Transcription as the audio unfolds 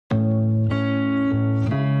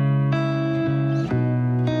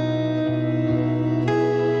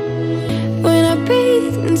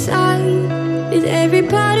inside with every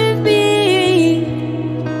part of me.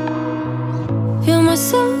 Feel my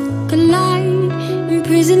soul collide,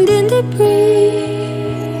 imprisoned in debris.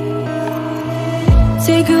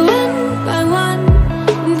 Take it one by one,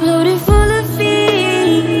 imploded full of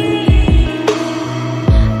fear.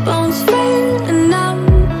 Bones frail and numb,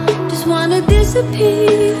 just wanna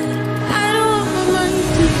disappear. I don't want my mind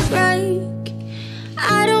to break,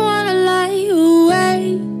 I don't wanna lie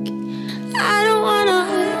awake, I don't wanna.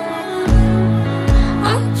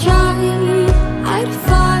 I'd try, I'd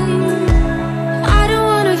fight, I don't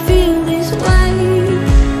wanna feel this way.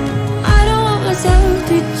 I don't want myself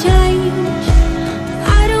to change,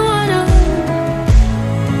 I don't wanna.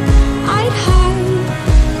 I'd hide,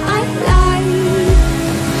 I'd lie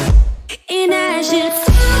in ashes.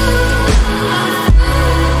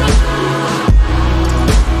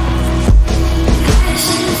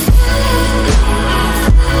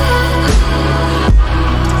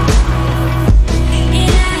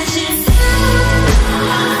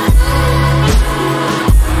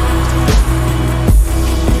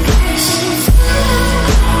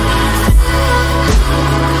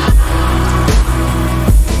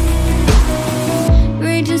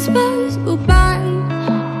 Raging spells go by,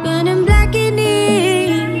 burning black and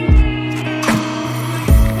ink.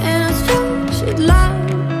 And I structured love,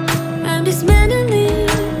 I'm dismantling.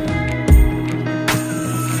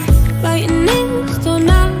 Biting nails till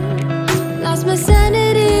now, lost my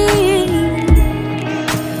sanity.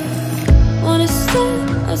 Wanna step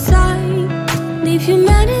aside, leave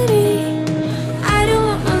humanity. I don't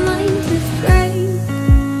want my mind to break,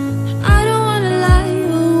 I don't wanna lie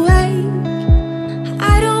awake,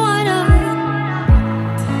 I don't wanna.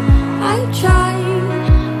 I'd try,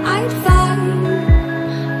 I'd fight,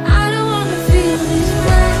 I don't wanna feel this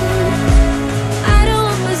way. I don't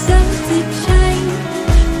want myself to change,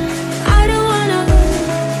 I don't wanna.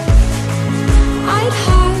 I'd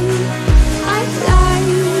hide, I'd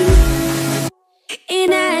lie in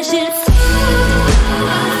ashes.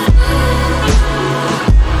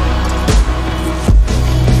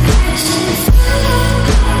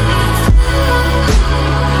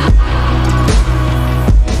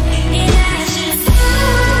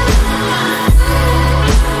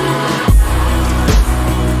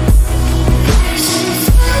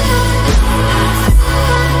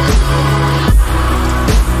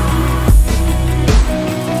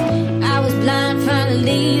 I was blind,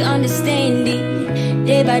 finally understanding.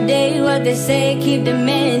 Day by day, what they say, keep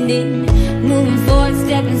demanding. Moving forward,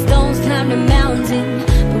 stepping stones, climb the mountain.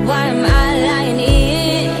 But why am I lying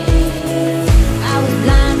here? I was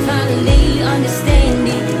blind, finally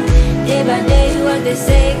understanding. Day by day, what they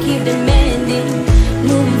say, keep demanding.